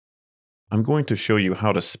I'm going to show you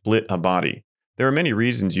how to split a body. There are many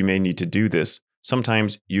reasons you may need to do this.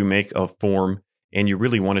 Sometimes you make a form and you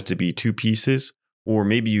really want it to be two pieces, or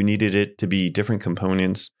maybe you needed it to be different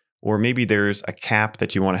components, or maybe there's a cap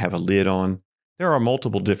that you want to have a lid on. There are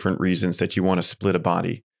multiple different reasons that you want to split a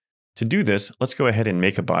body. To do this, let's go ahead and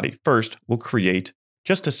make a body. First, we'll create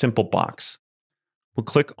just a simple box. We'll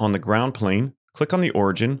click on the ground plane, click on the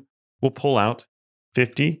origin, we'll pull out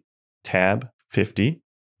 50, tab 50,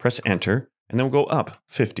 press enter, and then we'll go up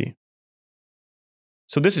 50.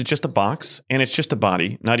 So this is just a box, and it's just a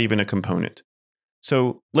body, not even a component.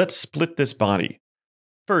 So let's split this body.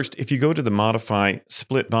 First, if you go to the Modify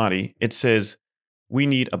Split Body, it says we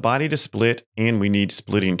need a body to split and we need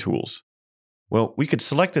splitting tools. Well, we could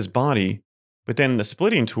select this body, but then the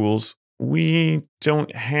splitting tools, we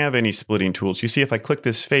don't have any splitting tools. You see, if I click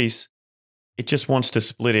this face, it just wants to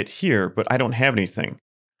split it here, but I don't have anything.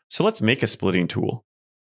 So let's make a splitting tool.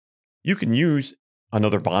 You can use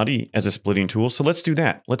another body as a splitting tool, so let's do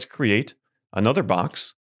that. Let's create another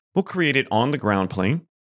box. We'll create it on the ground plane,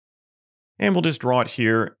 and we'll just draw it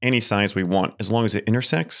here any size we want as long as it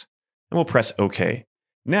intersects, and we'll press OK.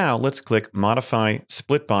 Now let's click Modify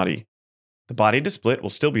Split Body. The body to split will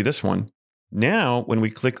still be this one. Now when we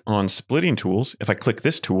click on Splitting Tools, if I click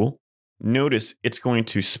this tool, notice it's going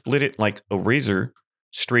to split it like a razor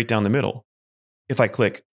straight down the middle. If I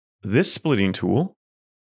click this splitting tool,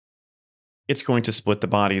 it's going to split the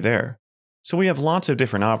body there. So we have lots of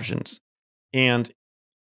different options. And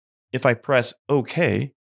if I press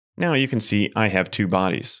OK, now you can see I have two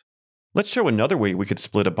bodies. Let's show another way we could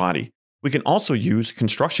split a body. We can also use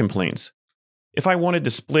construction planes. If I wanted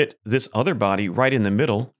to split this other body right in the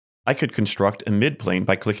middle, I could construct a midplane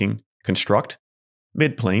by clicking Construct,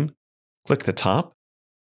 Midplane, click the top,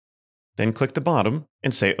 then click the bottom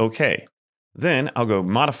and say OK. Then I'll go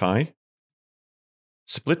Modify,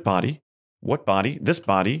 Split Body, what body, this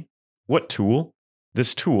body, what tool,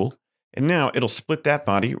 this tool, and now it'll split that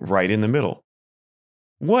body right in the middle.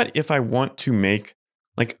 What if I want to make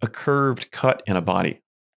like a curved cut in a body?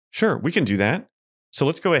 Sure, we can do that. So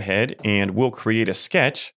let's go ahead and we'll create a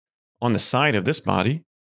sketch on the side of this body,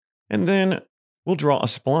 and then we'll draw a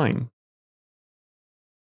spline.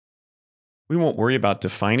 We won't worry about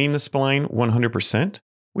defining the spline 100%.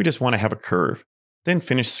 We just want to have a curve. Then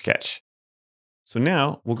finish sketch. So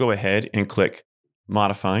now we'll go ahead and click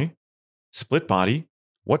Modify, Split Body,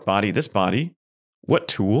 what body, this body, what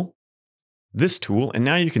tool, this tool, and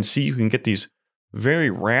now you can see you can get these very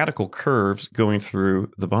radical curves going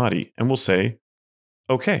through the body, and we'll say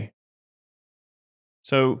OK.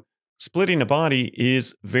 So splitting a body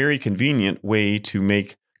is a very convenient way to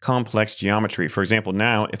make complex geometry. For example,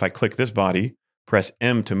 now if I click this body, press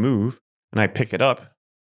M to move, and I pick it up,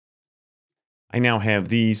 I now have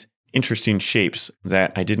these interesting shapes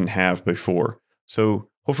that I didn't have before. So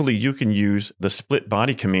hopefully you can use the split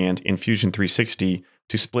body command in Fusion 360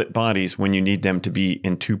 to split bodies when you need them to be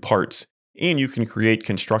in two parts. And you can create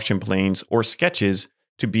construction planes or sketches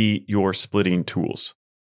to be your splitting tools.